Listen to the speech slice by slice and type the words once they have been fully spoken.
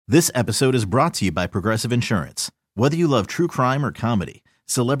This episode is brought to you by Progressive Insurance. Whether you love true crime or comedy,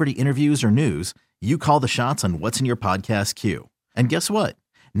 celebrity interviews or news, you call the shots on what's in your podcast queue. And guess what?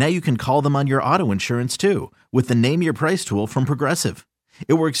 Now you can call them on your auto insurance too with the Name Your Price tool from Progressive.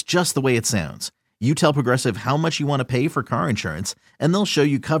 It works just the way it sounds. You tell Progressive how much you want to pay for car insurance, and they'll show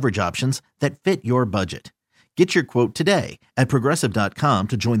you coverage options that fit your budget. Get your quote today at Progressive.com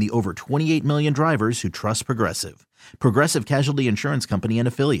to join the over 28 million drivers who trust Progressive. Progressive Casualty Insurance Company and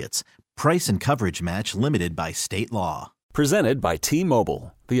Affiliates. Price and coverage match limited by state law. Presented by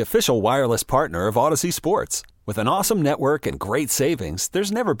T-Mobile, the official wireless partner of Odyssey Sports. With an awesome network and great savings,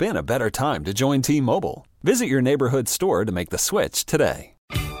 there's never been a better time to join T-Mobile. Visit your neighborhood store to make the switch today.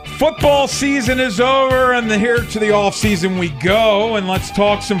 Football season is over, and here to the off-season we go. And let's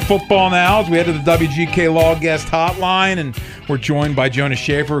talk some football now as we head to the WGK Law Guest Hotline. And we're joined by Jonas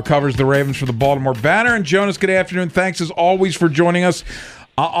Shaffer, who covers the Ravens for the Baltimore Banner. And Jonas, good afternoon. Thanks as always for joining us.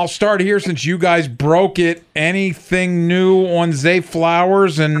 I'll start here since you guys broke it. Anything new on Zay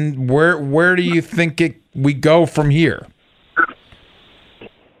Flowers, and where do you think we go from here?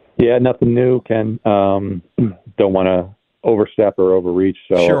 Yeah, nothing new, Ken. Don't want to overstep or overreach.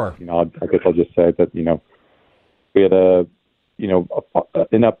 So, sure. I guess I'll just say that, we had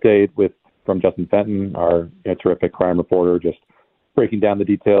an update from Justin Fenton, our terrific crime reporter, just breaking down the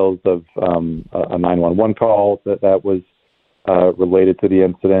details of a 911 call that was related to the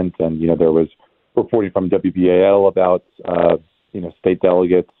incident. And, there was reporting from WBAL about, state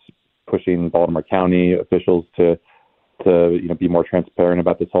delegates pushing Baltimore County officials to be more transparent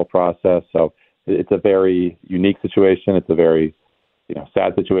about this whole process. So it's a very unique situation. It's a very,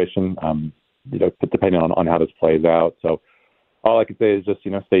 sad situation, depending on how this plays out. So all I can say is just,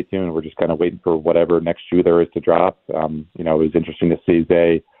 stay tuned. We're just kind of waiting for whatever next shoe there is to drop. It was interesting to see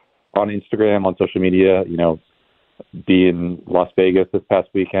Zay on Instagram, on social media, be in Las Vegas this past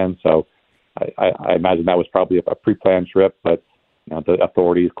weekend. So I imagine that was probably a pre-planned trip, but the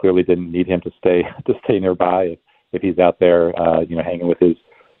authorities clearly didn't need him to stay nearby if he's out there, hanging with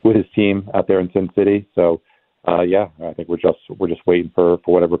his team out there in Sin City. So, I think we're just waiting for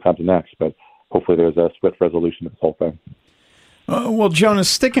whatever comes next. But hopefully, there's a swift resolution to this whole thing. Well, Jonas,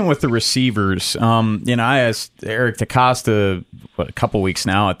 sticking with the receivers, I asked Eric DeCosta a couple weeks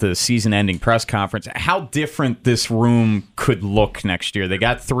now at the season-ending press conference how different this room could look next year. They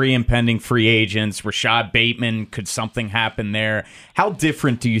got 3 impending free agents. Rashad Bateman, could something happen there? How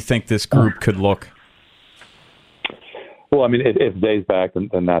different do you think this group could look? Well, if Zay's back,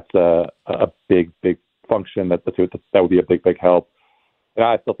 then that's a big function. That would be a big help. And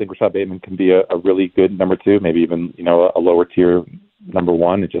I still think Rashad Bateman can be a really good number 2, maybe even a lower tier number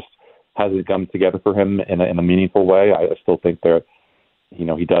 1. It just hasn't come together for him in a meaningful way. I still think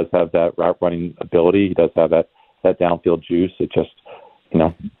he does have that route running ability. He does have that downfield juice. It just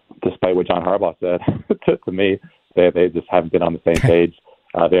despite what John Harbaugh said to me, they just haven't been on the same page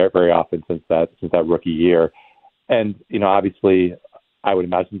there very often since that rookie year. And obviously, I would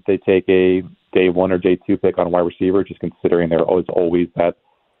imagine they take a day 1 or day 2 pick on a wide receiver, just considering there is always that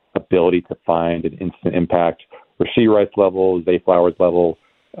ability to find an instant impact Rashee Rice level, Zay Flowers level,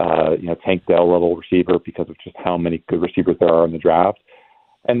 Tank Dell level receiver because of just how many good receivers there are in the draft.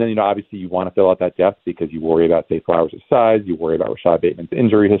 And then, obviously you want to fill out that depth because you worry about Zay Flowers' size, you worry about Rashad Bateman's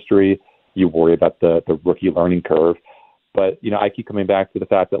injury history, you worry about the rookie learning curve. But, I keep coming back to the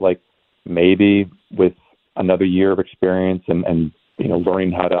fact that, maybe with another year of experience and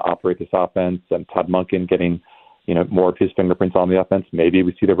learning how to operate this offense, and Todd Monken getting, more of his fingerprints on the offense, maybe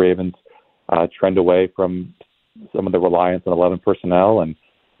we see the Ravens trend away from some of the reliance on 11 personnel and,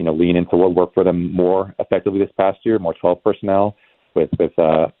 lean into what worked for them more effectively this past year, more 12 personnel with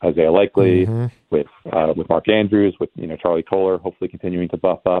Isaiah Likely, with Mark Andrews, with, Charlie Kohler, hopefully continuing to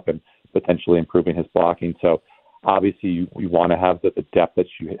buff up and potentially improving his blocking. So obviously we want to have the depth that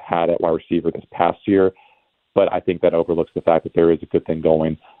you had at wide receiver this past year. But I think that overlooks the fact that there is a good thing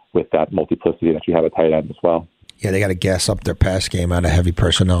going with that multiplicity that you have at tight end as well. Yeah, they got to gas up their pass game out of heavy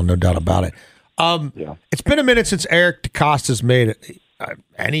personnel, no doubt about it. It's been a minute since Eric DeCosta's made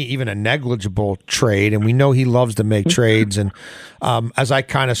even a negligible trade, and we know he loves to make trades. And as I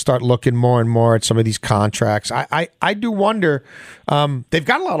kind of start looking more and more at some of these contracts, I do wonder, they've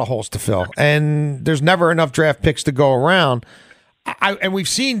got a lot of holes to fill, and there's never enough draft picks to go around. And we've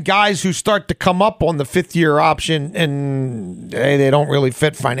seen guys who start to come up on the 5th-year option, and they don't really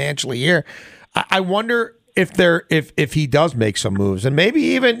fit financially here. I wonder if he does make some moves, and maybe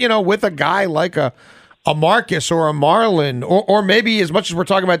even with a guy like a Marcus or a Marlin, or maybe as much as we're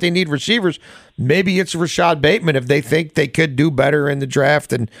talking about they need receivers, maybe it's Rashad Bateman if they think they could do better in the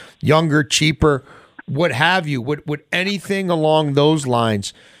draft and younger, cheaper, what have you. Would anything along those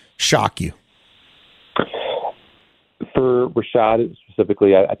lines shock you? For Rashad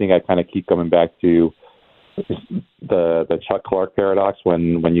specifically, I think I kind of keep coming back to the Chuck Clark paradox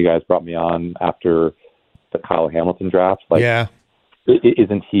when you guys brought me on after the Kyle Hamilton draft. Like, yeah.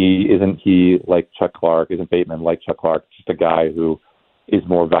 Isn't he like Chuck Clark? Isn't Bateman like Chuck Clark? Just a guy who is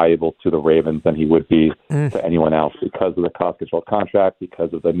more valuable to the Ravens than he would be to anyone else because of the cost-controlled contract,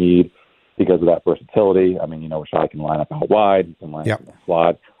 because of the need, because of that versatility. I mean, Rashad can line up out wide, he can line up in the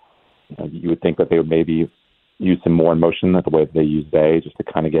slot. You would think that they would maybe use him more in motion the way that they use Zay, just to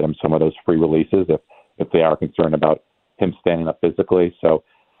kind of get him some of those free releases if they are concerned about him standing up physically. So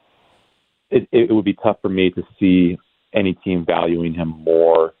it would be tough for me to see any team valuing him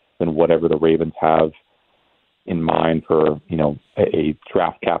more than whatever the Ravens have in mind for, a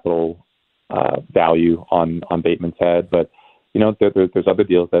draft capital value on Bateman's head. But, there's other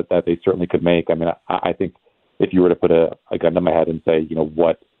deals that they certainly could make. I mean, I think if you were to put a gun to my head and say,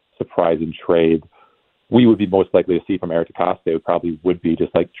 what surprising trade we would be most likely to see from Eric DeCosta, it probably would be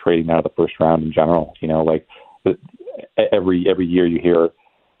just like trading out of the first round in general. Every year you hear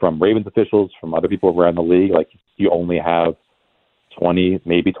from Ravens officials, from other people around the league, like you only have 20,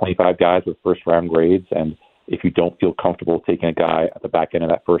 maybe 25 guys with first round grades. And if you don't feel comfortable taking a guy at the back end of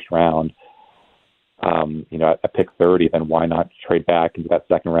that first round, at pick 30, then why not trade back into that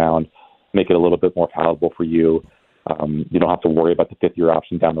second round, make it a little bit more palatable for you. You don't have to worry about the fifth-year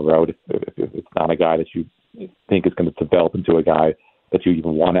option down the road if it's not a guy that you think is going to develop into a guy that you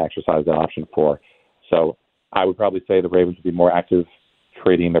even want to exercise that option for. So I would probably say the Ravens would be more active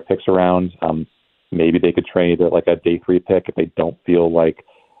trading their picks around. Maybe they could trade like a day 3 pick if they don't feel like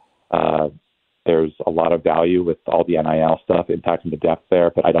there's a lot of value with all the NIL stuff impacting the depth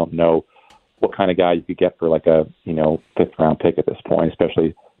there. But I don't know what kind of guy you could get for like a 5th-round pick at this point,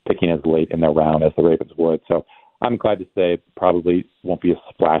 especially picking as late in their round as the Ravens would. So I'm glad to say it probably won't be a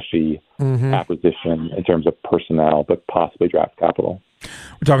splashy acquisition in terms of personnel, but possibly draft capital.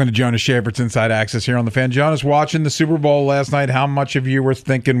 We're talking to Jonas Shaffer, it's Inside Access here on The Fan. Jonas, watching the Super Bowl last night, how much of you were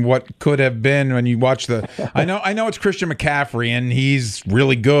thinking what could have been when you watch the – I know it's Christian McCaffrey, and he's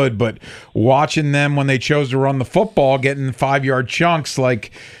really good, but watching them when they chose to run the football, getting 5-yard chunks, like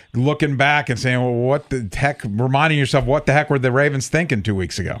looking back and saying, well, what the heck – reminding yourself, what the heck were the Ravens thinking 2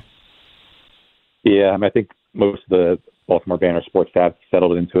 weeks ago? Yeah, I think most of the Baltimore Banner sports staff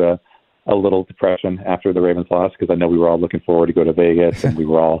settled into a little depression after the Ravens lost, because I know we were all looking forward to go to Vegas and we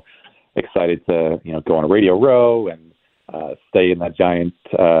were all excited to go on a Radio Row and stay in that giant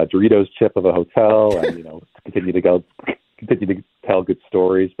Doritos chip of a hotel and continue to tell good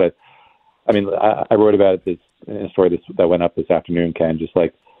stories. But I mean, I wrote about it in a story that went up this afternoon, Ken. Just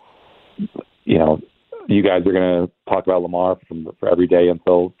like you guys are going to talk about Lamar for every day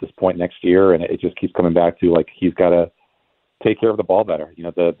until this point next year, and it just keeps coming back to like he's got to take care of the ball better.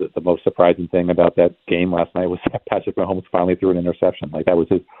 The most surprising thing about that game last night was that Patrick Mahomes finally threw an interception. Like that was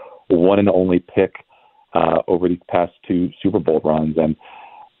his one and only pick over these past 2 Super Bowl runs, and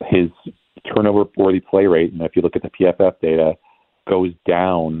his turnover-worthy play rate, if you look at the PFF data, goes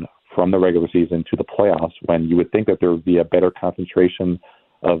down from the regular season to the playoffs when you would think that there would be a better concentration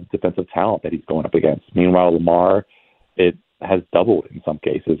of defensive talent that he's going up against. Meanwhile, Lamar, it has doubled in some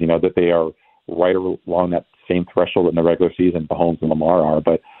cases, that they are right along that same threshold in the regular season, Mahomes and Lamar are.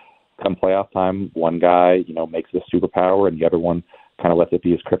 But come playoff time, one guy, makes it a superpower and the other one kind of lets it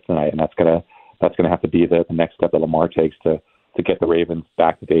be his kryptonite. And that's gonna have to be the next step that Lamar takes to get the Ravens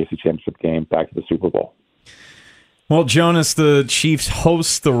back to the AFC Championship game, back to the Super Bowl. Well, Jonas, the Chiefs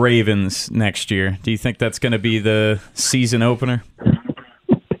host the Ravens next year. Do you think that's going to be the season opener?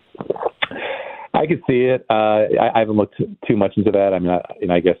 I could see it. I haven't looked too much into that. I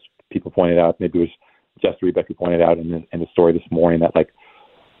mean, I guess people pointed out, maybe it was Jess Rebeck who pointed out in the story this morning that like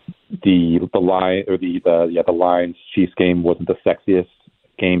the Lions Chiefs game wasn't the sexiest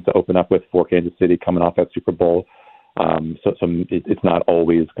game to open up with for Kansas City coming off that Super Bowl. So it's not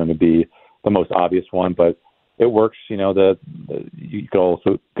always going to be the most obvious one, but it works. You could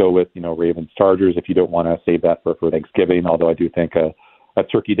also go with Ravens Chargers if you don't want to save that for Thanksgiving. Although I do think a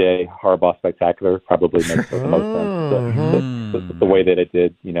Turkey Day Harbaugh spectacular probably makes the most sense. The way that it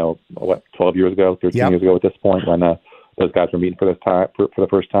did, 12 years ago, 13 years ago at this point when those guys were meeting for the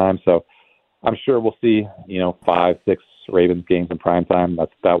first time. So I'm sure we'll see, 5, 6 Ravens games in prime time.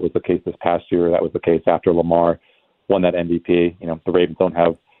 That was the case this past year. That was the case after Lamar won that MVP. The Ravens don't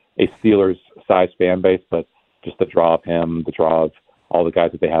have a Steelers-sized fan base, but just the draw of him, the draw of all the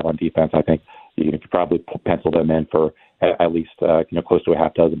guys that they have on defense, I think you could probably pencil them in for at least close to a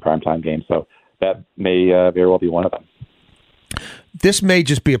half dozen primetime games. So that may very well be one of them. This may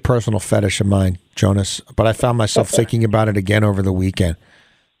just be a personal fetish of mine, Jonas, but I found myself thinking about it again over the weekend.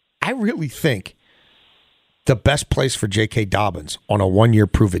 I really think the best place for JK Dobbins on a 1-year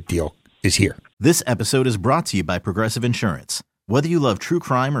prove-it deal is here. This episode is brought to you by Progressive Insurance. Whether you love true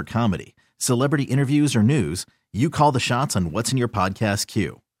crime or comedy, celebrity interviews or news, you call the shots on what's in your podcast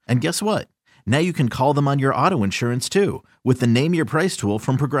queue. And guess what? Now you can call them on your auto insurance too with the Name Your Price tool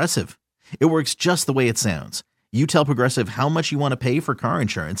from Progressive. It works just the way it sounds. You tell Progressive how much you want to pay for car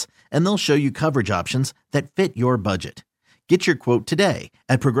insurance, and they'll show you coverage options that fit your budget. Get your quote today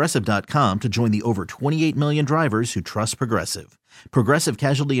at Progressive.com to join the over 28 million drivers who trust Progressive. Progressive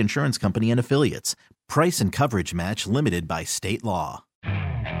Casualty Insurance Company and Affiliates. Price and coverage match limited by state law.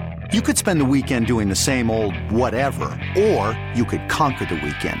 You could spend the weekend doing the same old whatever, or you could conquer the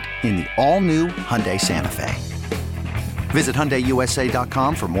weekend in the all-new Hyundai Santa Fe. Visit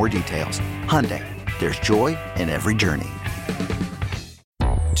HyundaiUSA.com for more details. Hyundai, there's joy in every journey.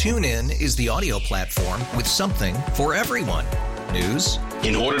 TuneIn is the audio platform with something for everyone. News.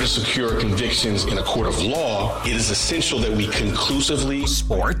 In order to secure convictions in a court of law, it is essential that we conclusively.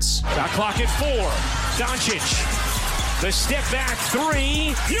 Sports. Got clock at 4. Doncic. The step back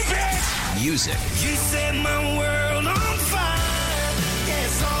 3. You bet. Music. You set my world on fire.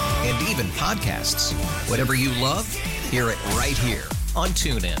 Yes, and even podcasts. Whatever you love, hear it right here on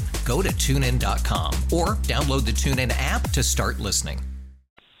TuneIn. Go to TuneIn.com or download the TuneIn app to start listening.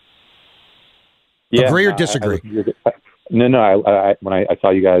 Yeah, agree or disagree? No. I when I saw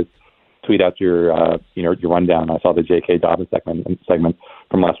you guys tweet out your your rundown, I saw the JK Dobbins segment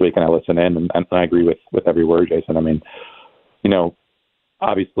from last week, and I listened in, and I agree with every word, Jason. I mean,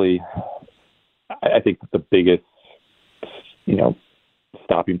 obviously, I think that the biggest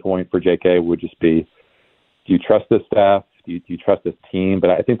stopping point for JK would just be: do you trust this staff? Do you trust this team? But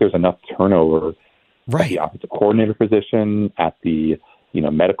I think there's enough turnover at the offensive coordinator position, at the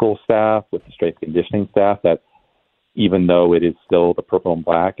medical staff, with the strength conditioning staff, that even though it is still the purple and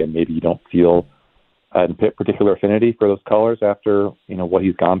black, and maybe you don't feel a particular affinity for those colors after what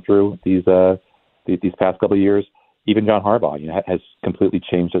he's gone through these past couple of years, even John Harbaugh has completely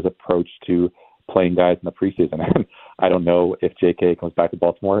changed his approach to playing guys in the preseason. I don't know if JK comes back to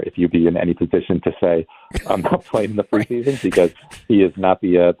Baltimore, if you'd be in any position to say I'm not playing in the preseason, because he is not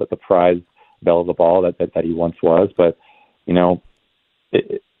the prize belle of the ball that he once was. But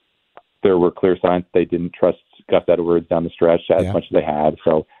there were clear signs they didn't trust Gus Edwards down the stretch as much as they had.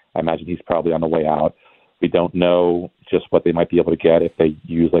 So I imagine he's probably on the way out. We don't know just what they might be able to get if they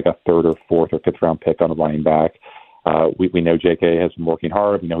use like a 3rd or 4th or 5th round pick on a running back. We know JK has been working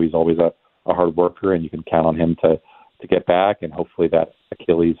hard. We know he's always a hard worker, and you can count on him to get back. And hopefully that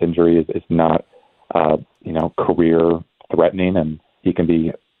Achilles injury is not, career threatening, and he can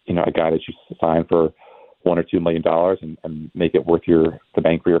be, a guy that you sign for $1 or $2 million and make it worth the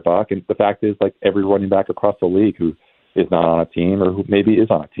bang for your buck. And the fact is, like, every running back across the league who is not on a team, or who maybe is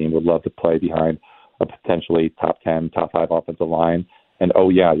on a team, would love to play behind a potentially top 10, top 5 offensive line. And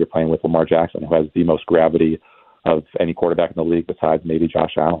you're playing with Lamar Jackson, who has the most gravity of any quarterback in the league besides maybe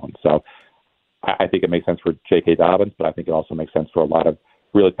Josh Allen. So I think it makes sense for J.K. Dobbins, but I think it also makes sense for a lot of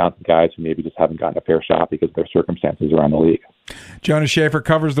really talented guys who maybe just haven't gotten a fair shot because of their circumstances around the league. Jonas Shaffer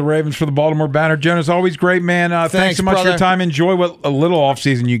covers the Ravens for the Baltimore Banner. Jonas, always great, man. Thanks so much for your time. Enjoy what a little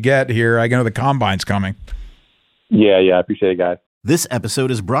offseason you get here. I know the Combine's coming. Yeah, I appreciate it, guys. This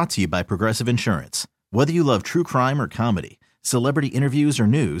episode is brought to you by Progressive Insurance. Whether you love true crime or comedy, celebrity interviews or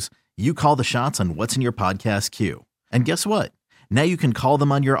news, you call the shots on what's in your podcast queue. And guess what? Now you can call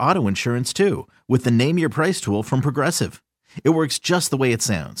them on your auto insurance too with the Name Your Price tool from Progressive. It works just the way it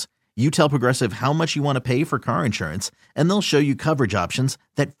sounds. You tell Progressive how much you want to pay for car insurance, and they'll show you coverage options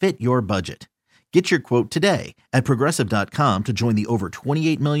that fit your budget. Get your quote today at Progressive.com to join the over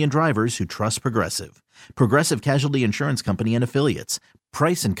 28 million drivers who trust Progressive. Progressive Casualty Insurance Company and Affiliates.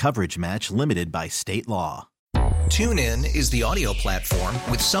 Price and coverage match limited by state law. TuneIn is the audio platform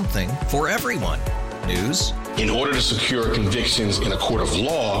with something for everyone. News. In order to secure convictions in a court of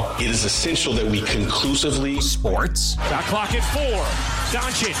law, it is essential that we conclusively. Sports. Got clock at 4.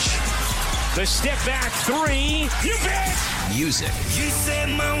 Doncic. The step back 3. You bet. Music. You set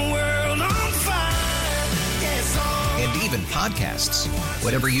my world on fire. Yes, and even podcasts.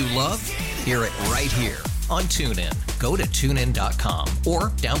 Whatever you love, hear it right here on TuneIn. Go to TuneIn.com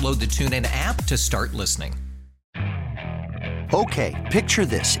or download the TuneIn app to start listening. Okay, picture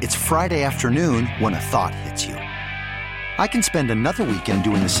this. It's Friday afternoon when a thought hits you. I can spend another weekend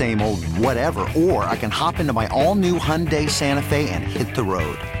doing the same old whatever, or I can hop into my all-new Hyundai Santa Fe and hit the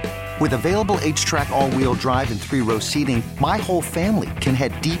road. With available H-Track all-wheel drive and 3-row seating, my whole family can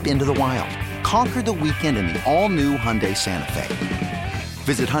head deep into the wild. Conquer the weekend in the all-new Hyundai Santa Fe.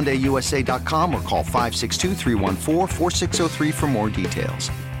 Visit HyundaiUSA.com or call 562-314-4603 for more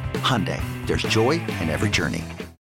details. Hyundai, there's joy in every journey.